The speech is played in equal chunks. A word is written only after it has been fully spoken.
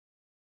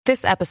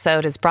This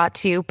episode is brought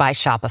to you by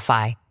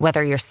Shopify.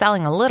 Whether you're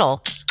selling a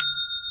little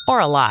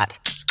or a lot,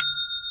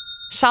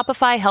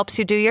 Shopify helps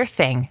you do your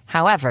thing,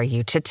 however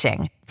you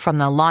cha-ching. From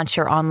the launch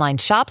your online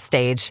shop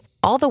stage,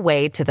 all the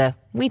way to the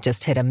we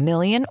just hit 1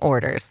 million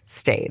orders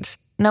stage.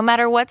 No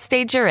matter what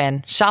stage you're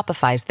in,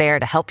 Shopify's there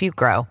to help you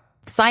grow.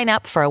 Sign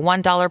up for a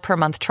 $1 per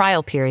month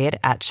trial period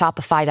at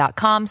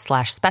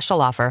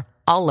shopify.com/special offer,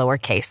 all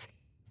lowercase.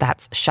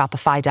 That's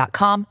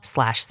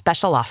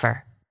shopify.com/special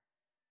offer.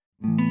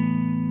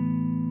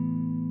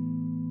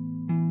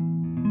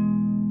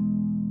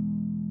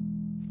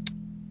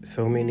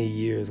 So many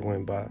years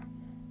went by,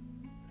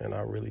 and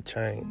I really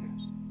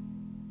changed.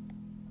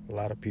 A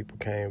lot of people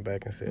came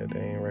back and said they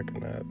ain't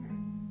recognize me.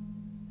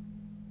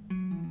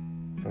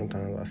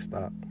 Sometimes I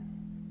stop,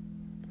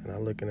 and I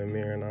look in the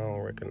mirror and I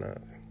don't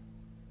recognize me.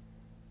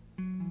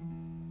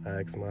 I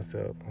ask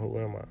myself, who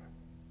am I?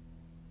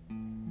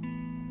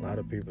 A lot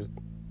of people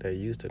that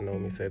used to know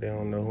me say they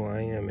don't know who I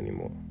am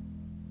anymore.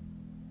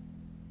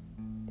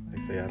 They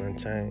say I done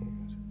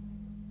changed.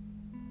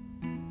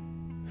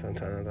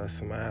 Sometimes I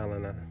smile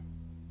and I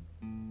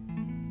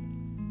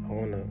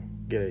want to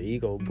get an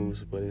ego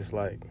boost, but it's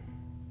like,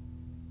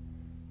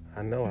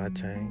 I know I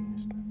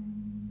changed.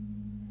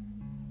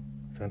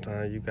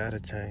 Sometimes you gotta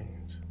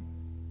change.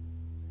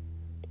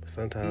 But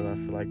sometimes I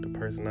feel like the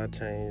person I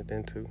changed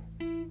into,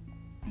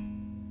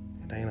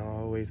 it ain't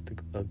always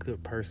a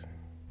good person.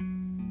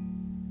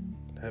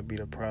 That'd be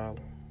the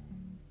problem.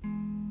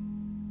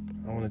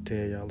 I want to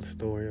tell y'all a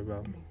story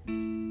about me,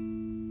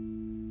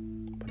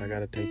 but I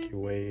gotta take you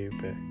way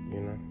back,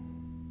 you know?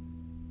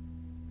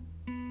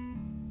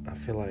 I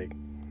feel like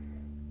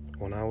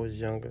when I was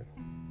younger,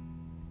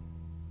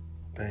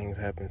 things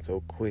happened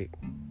so quick.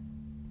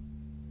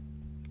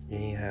 You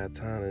ain't had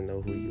time to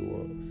know who you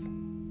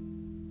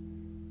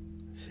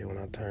was. Shit, when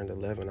I turned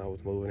 11, I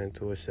was moving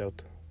into a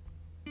shelter.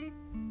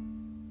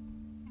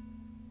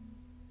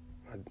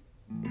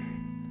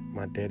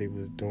 My daddy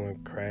was doing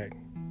crack.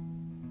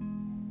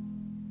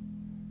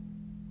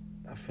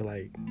 I feel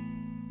like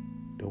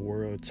the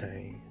world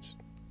changed.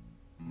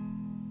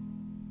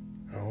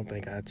 I don't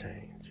think I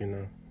changed, you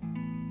know?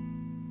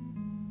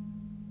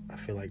 I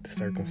feel like the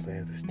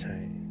circumstances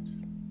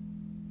changed.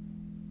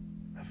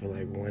 I feel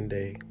like one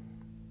day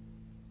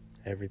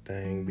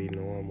everything be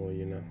normal,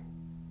 you know?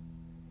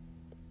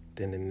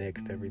 Then the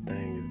next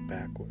everything is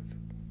backwards.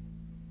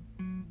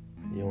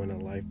 You in a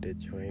life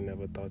that you ain't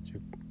never thought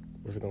you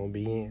was gonna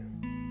be in.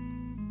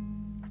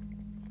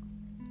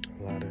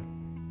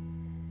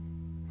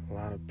 A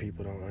lot of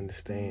people don't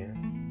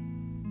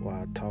understand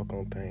why I talk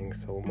on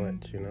things so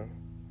much, you know?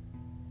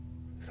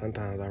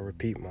 Sometimes I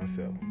repeat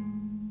myself.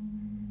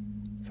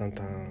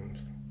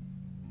 Sometimes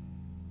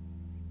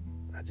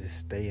I just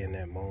stay in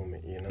that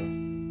moment, you know?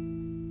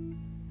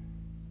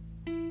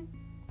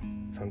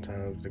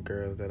 Sometimes the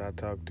girls that I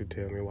talk to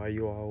tell me, why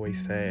you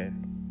always sad?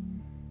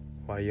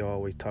 Why you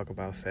always talk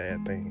about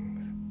sad things?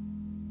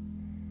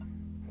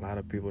 A lot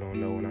of people don't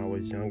know when I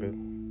was younger,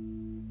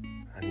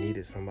 I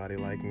needed somebody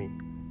like me.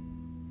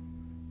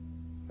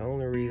 The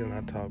only reason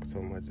I talk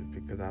so much is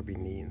because I be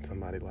needing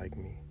somebody like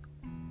me.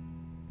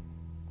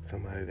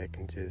 Somebody that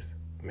can just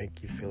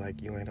make you feel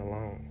like you ain't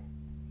alone.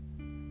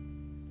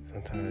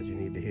 Sometimes you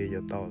need to hear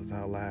your thoughts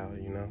out loud,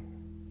 you know?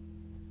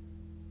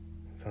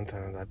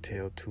 Sometimes I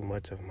tell too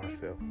much of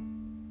myself.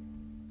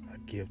 I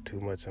give too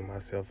much of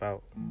myself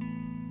out.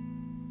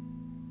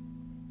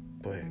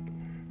 But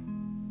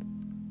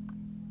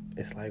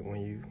it's like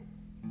when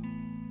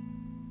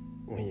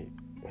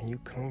you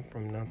come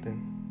from nothing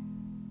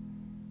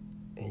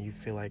and you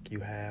feel like you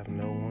have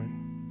no one,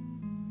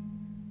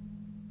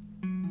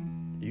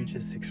 you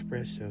just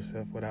express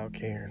yourself without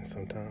caring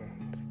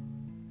sometimes.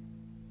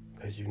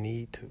 Because you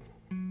need to.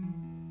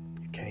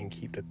 You can't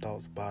keep the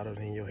thoughts bottled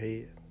in your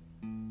head.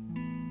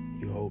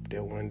 You hope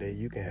that one day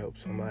you can help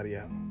somebody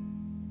out.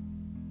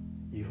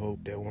 You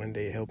hope that one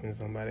day helping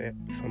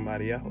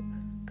somebody out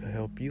could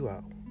help you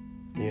out,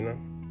 you know?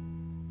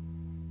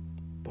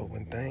 But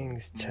when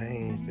things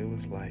changed, it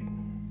was like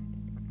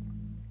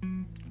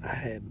I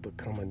had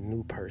become a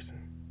new person.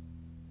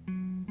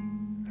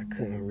 I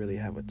couldn't really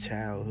have a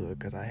childhood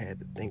because I had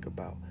to think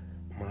about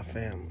my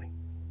family.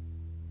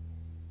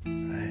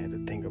 I had to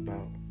think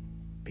about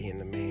being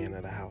the man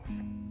of the house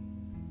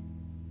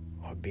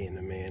or being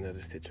the man of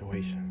the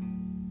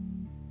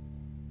situation.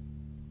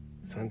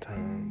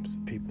 Sometimes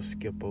people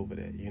skip over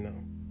that, you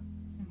know?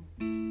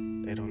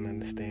 They don't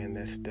understand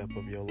that step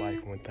of your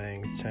life when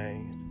things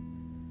change.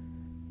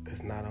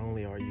 Because not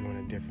only are you in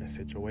a different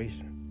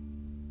situation,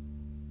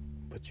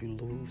 but you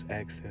lose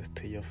access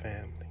to your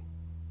family.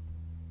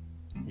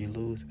 You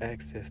lose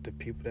access to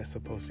people that's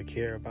supposed to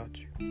care about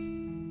you.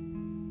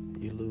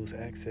 You lose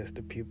access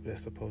to people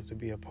that's supposed to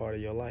be a part of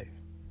your life.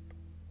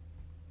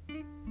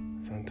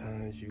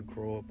 Sometimes you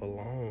grow up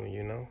alone,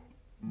 you know?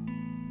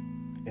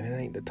 And it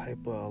ain't the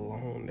type of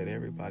alone that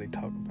everybody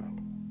talk about.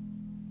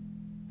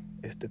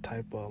 It's the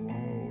type of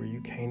alone where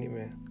you can't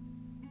even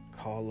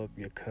call up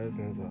your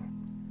cousins or,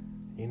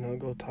 you know,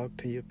 go talk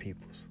to your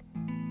peoples.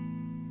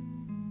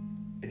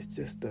 It's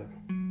just a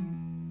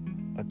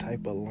a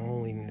type of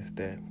loneliness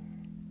that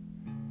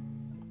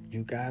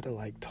you gotta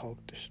like talk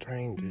to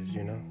strangers,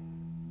 you know?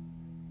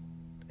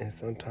 And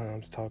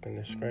sometimes talking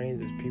to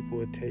strangers, people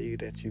will tell you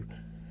that you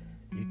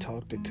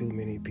talk to too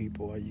many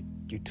people, or you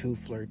too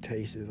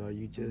flirtatious, or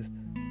you just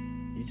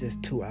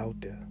too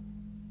out there.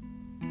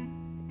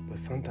 But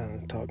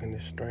sometimes talking to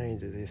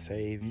strangers, it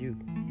save you.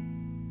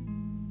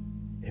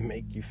 It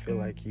make you feel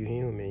like you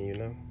human, you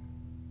know?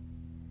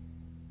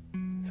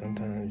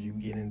 Sometimes you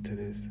get into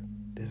this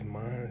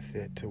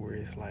mindset to where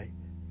it's like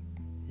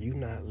you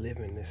not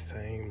living the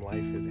same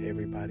life as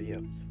everybody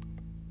else.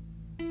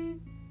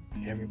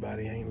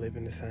 Everybody ain't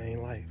living the same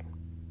life.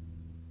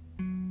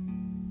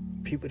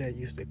 People that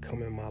used to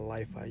come in my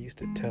life, I used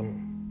to tell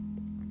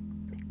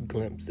them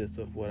glimpses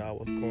of what I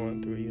was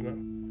going through, you know?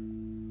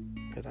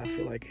 Because I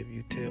feel like if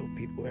you tell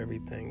people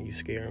everything, you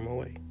scare them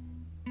away.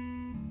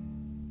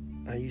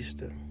 I used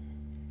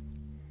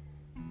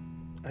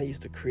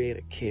to create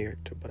a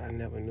character, but I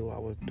never knew I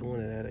was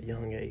doing it at a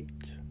young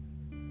age.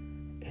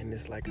 And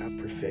it's like I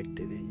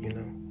perfected it, you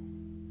know?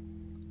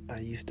 I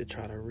used to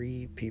try to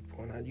read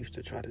people, and I used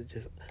to try to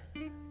just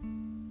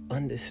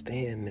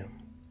understand them,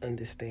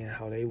 understand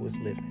how they was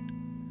living,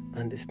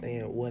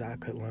 understand what I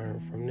could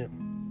learn from them.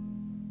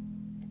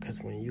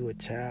 Because when you a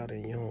child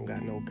and you don't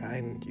got no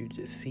guidance, you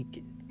just seek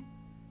it.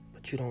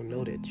 But you don't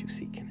know that you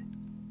seeking it.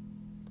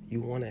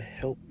 You want to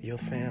help your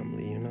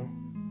family, you know?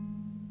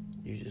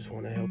 You just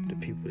want to help the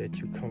people that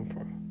you come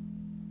from.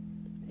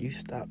 You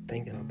stop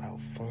thinking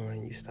about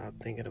fun. You stop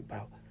thinking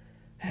about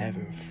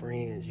having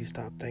friends. You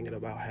stop thinking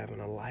about having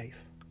a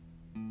life.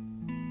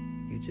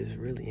 You just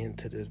really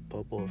into this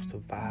bubble of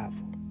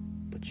survival.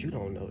 But you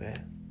don't know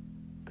that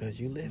because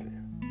you living.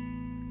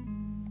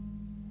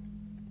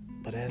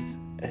 But as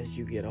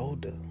you get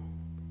older,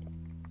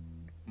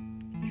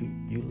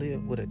 you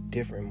live with a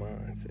different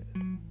mindset.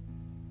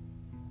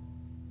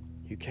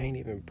 You can't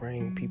even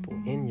bring people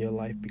in your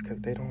life because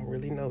they don't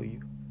really know you.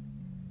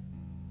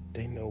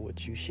 They know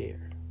what you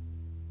share.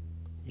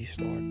 You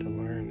start to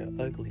learn the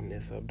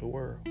ugliness of the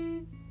world.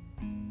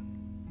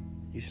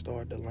 You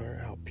start to learn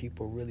how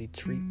people really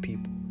treat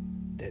people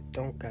that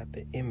don't got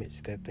the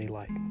image that they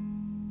like.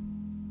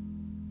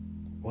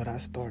 What I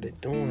started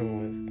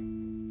doing was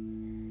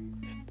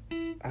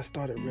I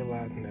started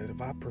realizing that if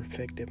I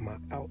perfected my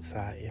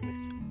outside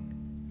image,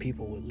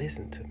 people would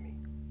listen to me.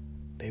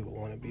 They would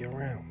want to be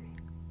around me.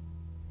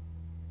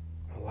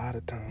 A lot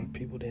of times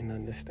people didn't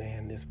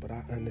understand this, but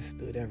I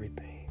understood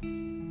everything.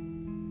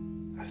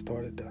 I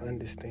started to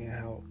understand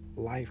how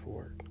life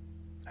worked,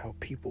 how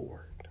people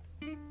worked.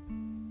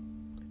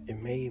 It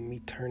made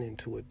me turn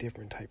into a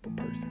different type of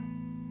person.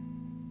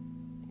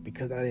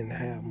 Because I didn't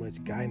have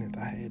much guidance,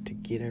 I had to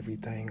get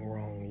everything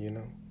wrong, you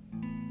know?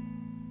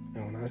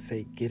 And when I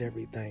say get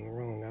everything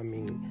wrong, I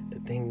mean the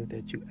things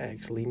that you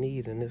actually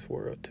need in this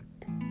world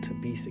to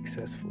be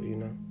successful, you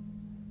know?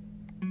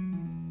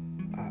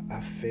 I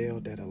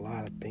failed at a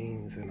lot of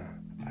things, and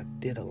I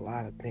did a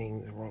lot of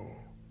things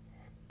wrong.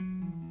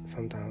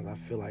 Sometimes I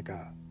feel like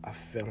I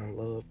fell in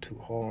love too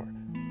hard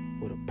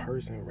with a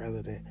person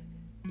rather than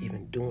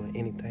even doing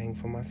anything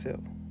for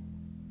myself.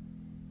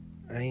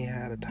 I ain't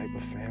had a type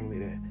of family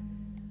that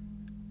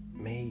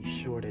made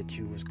sure that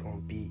you was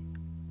gonna be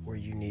where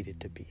you needed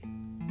to be.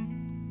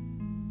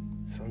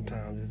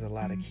 Sometimes there's a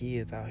lot of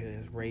kids out here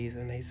that's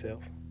raising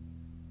themselves.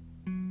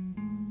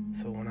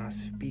 So when I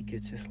speak,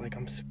 it's just like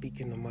I'm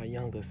speaking to my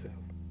younger self.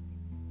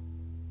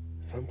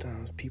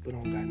 Sometimes people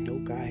don't got no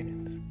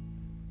guidance.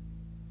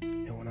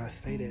 And when I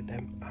say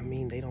that, I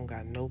mean they don't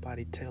got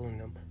nobody telling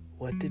them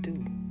what to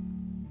do.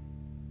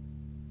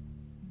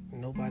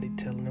 Nobody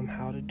telling them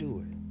how to do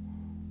it.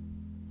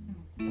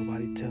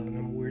 Nobody telling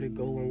them where to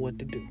go and what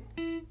to do.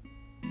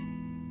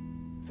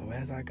 So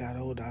as I got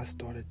older, I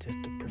started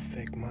just to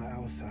perfect my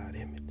outside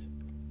image.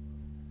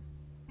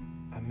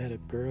 I met a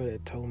girl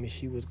that told me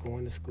she was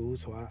going to school,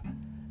 so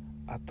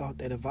I thought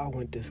that if I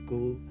went to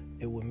school,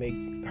 it would make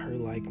her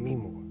like me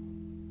more.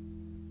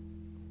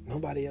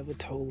 Nobody ever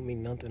told me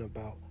nothing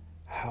about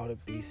how to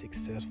be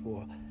successful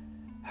or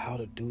how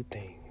to do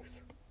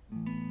things.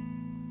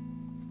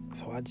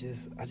 So I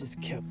just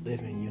kept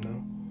living, you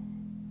know?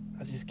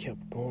 I just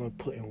kept going,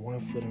 putting one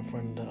foot in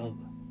front of the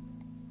other.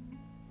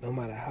 No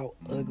matter how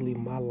ugly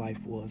my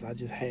life was, I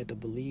just had to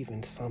believe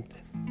in something.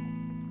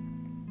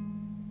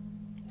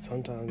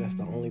 Sometimes that's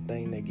the only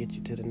thing that gets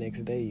you to the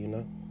next day, you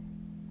know?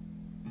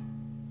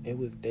 It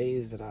was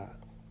days that I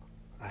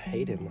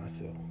hated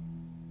myself.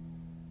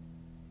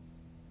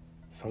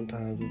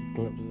 Sometimes it's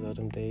glimpses of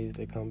them days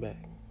that come back.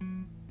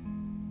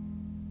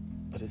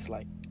 But it's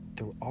like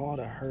through all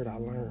the hurt, I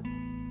learned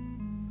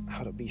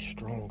how to be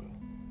stronger.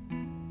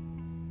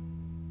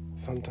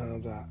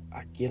 Sometimes I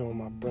get on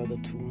my brother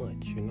too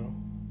much, you know?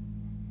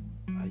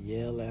 I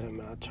yell at him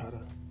and I try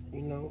to,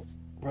 you know,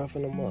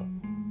 roughen him up.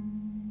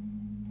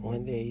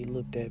 One day he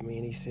looked at me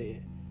and he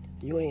said,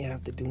 "You ain't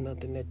have to do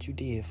nothing that you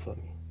did for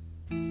me."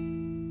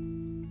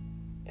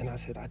 And I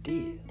said, "I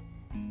did.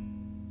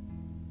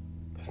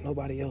 Because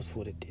nobody else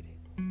would have did it.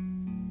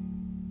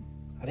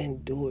 I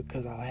didn't do it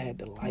because I had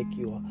to like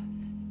you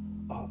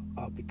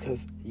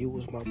because you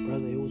was my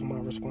brother, it was my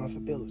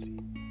responsibility.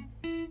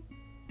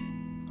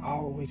 I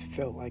always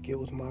felt like it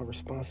was my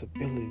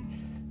responsibility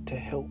to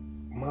help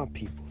my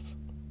peoples.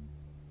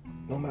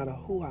 No matter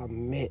who I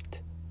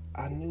met,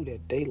 I knew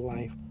that their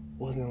life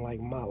wasn't like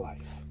my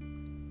life.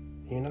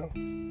 You know?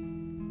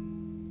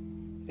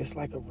 It's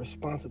like a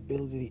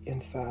responsibility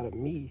inside of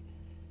me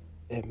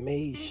that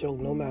made sure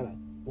no matter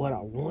what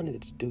I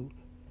wanted to do,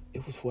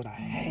 it was what I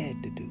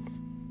had to do.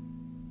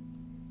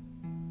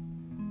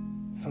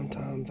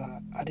 Sometimes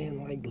I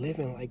didn't like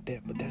living like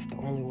that, but that's the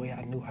only way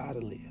I knew how to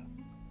live.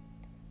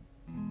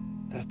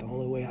 That's the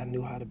only way I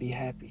knew how to be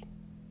happy.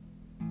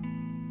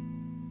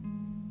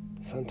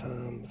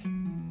 Sometimes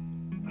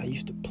I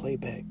used to play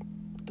back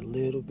the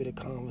little bit of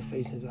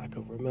conversations I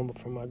could remember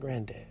from my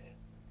granddad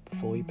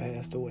before he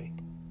passed away.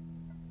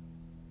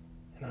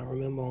 And I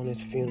remember on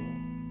his funeral,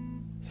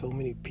 so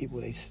many people,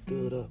 they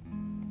stood up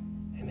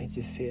and they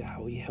just said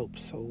how he helped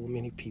so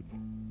many people.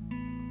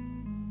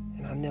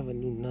 And I never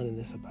knew none of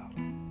this about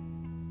him.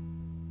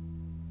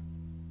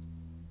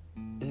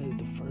 This is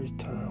the first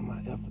time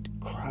I ever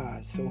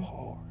cried so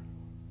hard.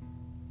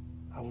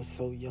 I was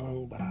so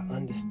young, but I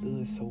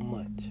understood so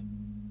much.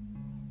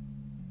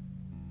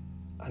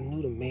 I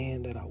knew the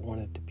man that I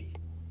wanted to be.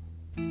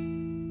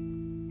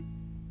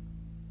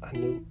 I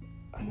knew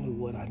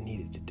what I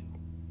needed to do.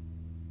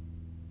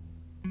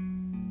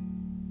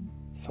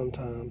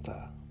 Sometimes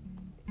I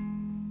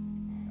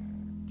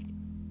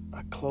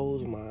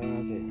close my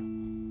eyes and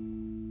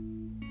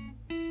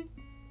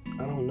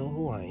I don't know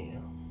who I am.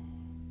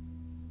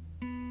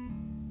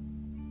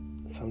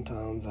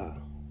 Sometimes I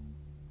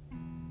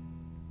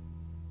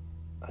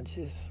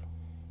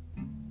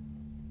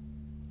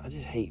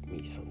just hate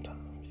me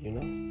sometimes, you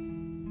know?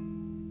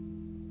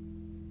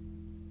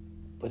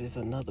 But it's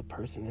another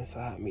person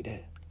inside me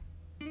that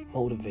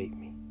motivate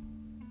me,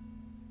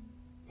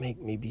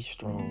 make me be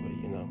stronger,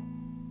 you know?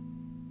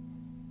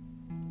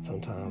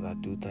 Sometimes I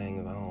do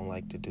things I don't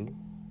like to do.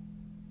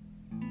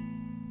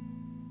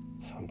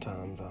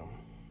 Sometimes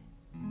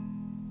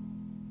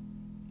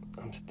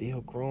I'm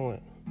still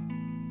growing,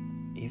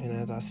 even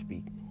as I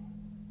speak.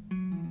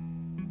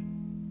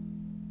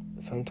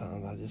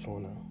 Sometimes I just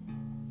want to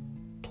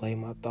play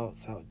my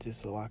thoughts out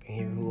just so I can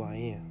hear who I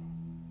am.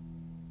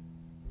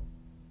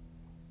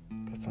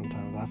 Because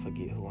sometimes I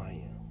forget who I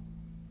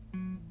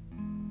am.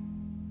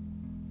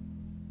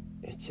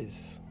 It's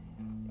just,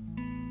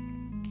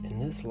 in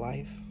this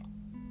life,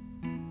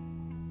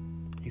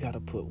 you got to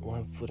put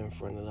one foot in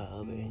front of the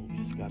other and you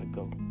just got to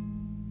go.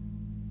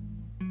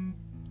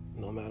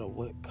 No matter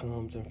what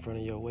comes in front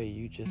of your way,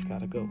 you just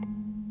got to go.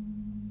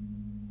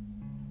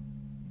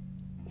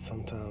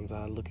 Sometimes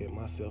I look at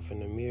myself in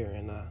the mirror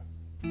and I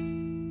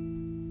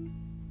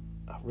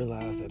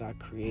realize that I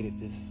created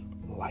this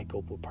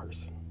likable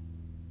person.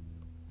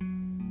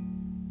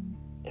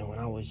 And when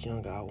I was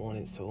younger, I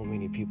wanted so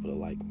many people to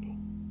like me.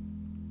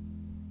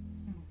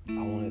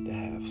 I wanted to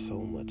have so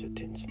much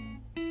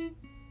attention.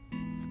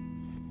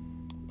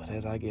 But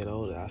as I get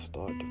older, I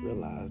start to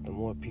realize the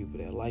more people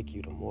that like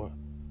you, the more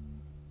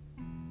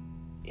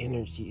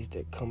energies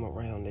that come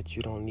around that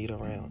you don't need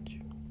around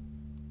you.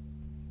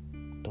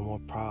 The more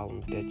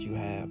problems that you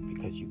have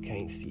because you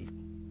can't see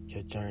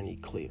your journey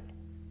clear.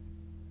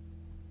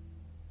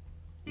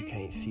 You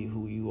can't see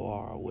who you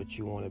are or what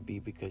you want to be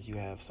because you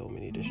have so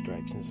many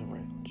distractions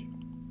around you.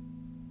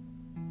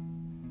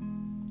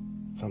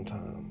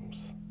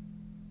 Sometimes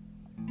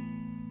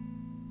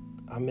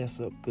I mess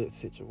up good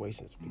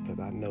situations because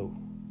I know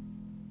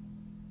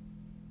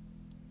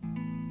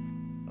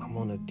I'm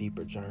on a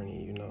deeper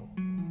journey, you know.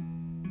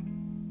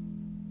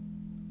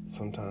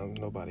 Sometimes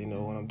nobody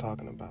knows what I'm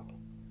talking about.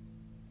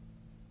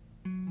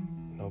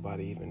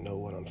 Nobody even know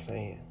what I'm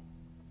saying.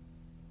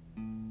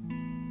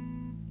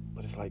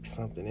 But it's like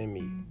something in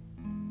me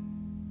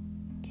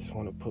just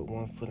want to put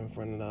one foot in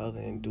front of the other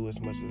and do as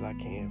much as I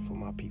can for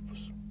my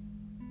peoples.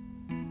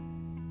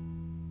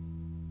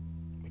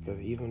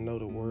 Because even though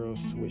the world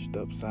switched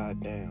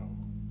upside down,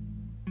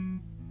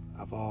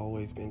 I've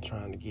always been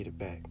trying to get it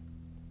back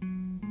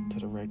to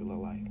the regular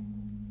life.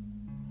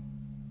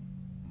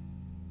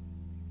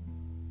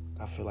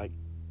 I feel like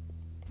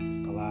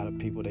a lot of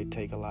people, they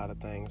take a lot of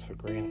things for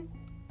granted,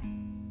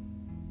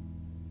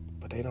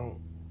 but they don't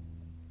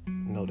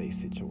know their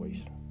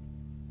situation.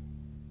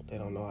 They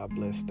don't know how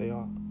blessed they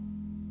are.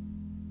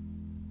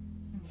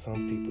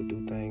 Some people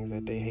do things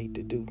that they hate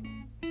to do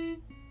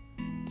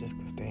just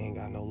because they ain't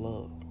got no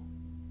love,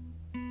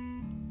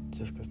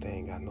 just because they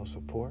ain't got no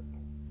support,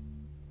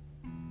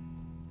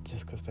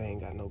 just because they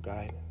ain't got no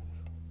guidance.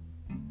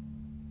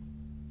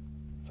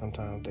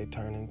 Sometimes they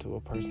turn into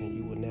a person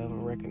you would never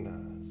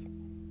recognize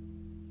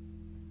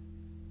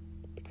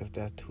because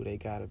that's who they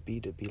gotta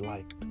be to be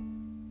liked.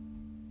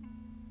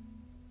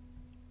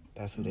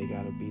 That's who they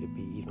gotta be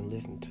even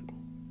listened to.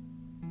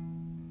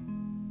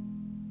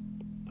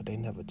 But they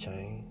never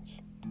change.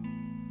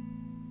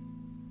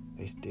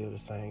 They still the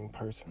same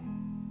person.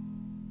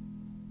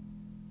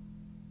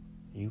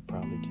 You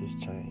probably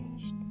just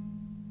changed.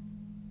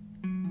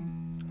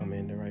 I'm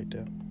ending right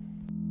there.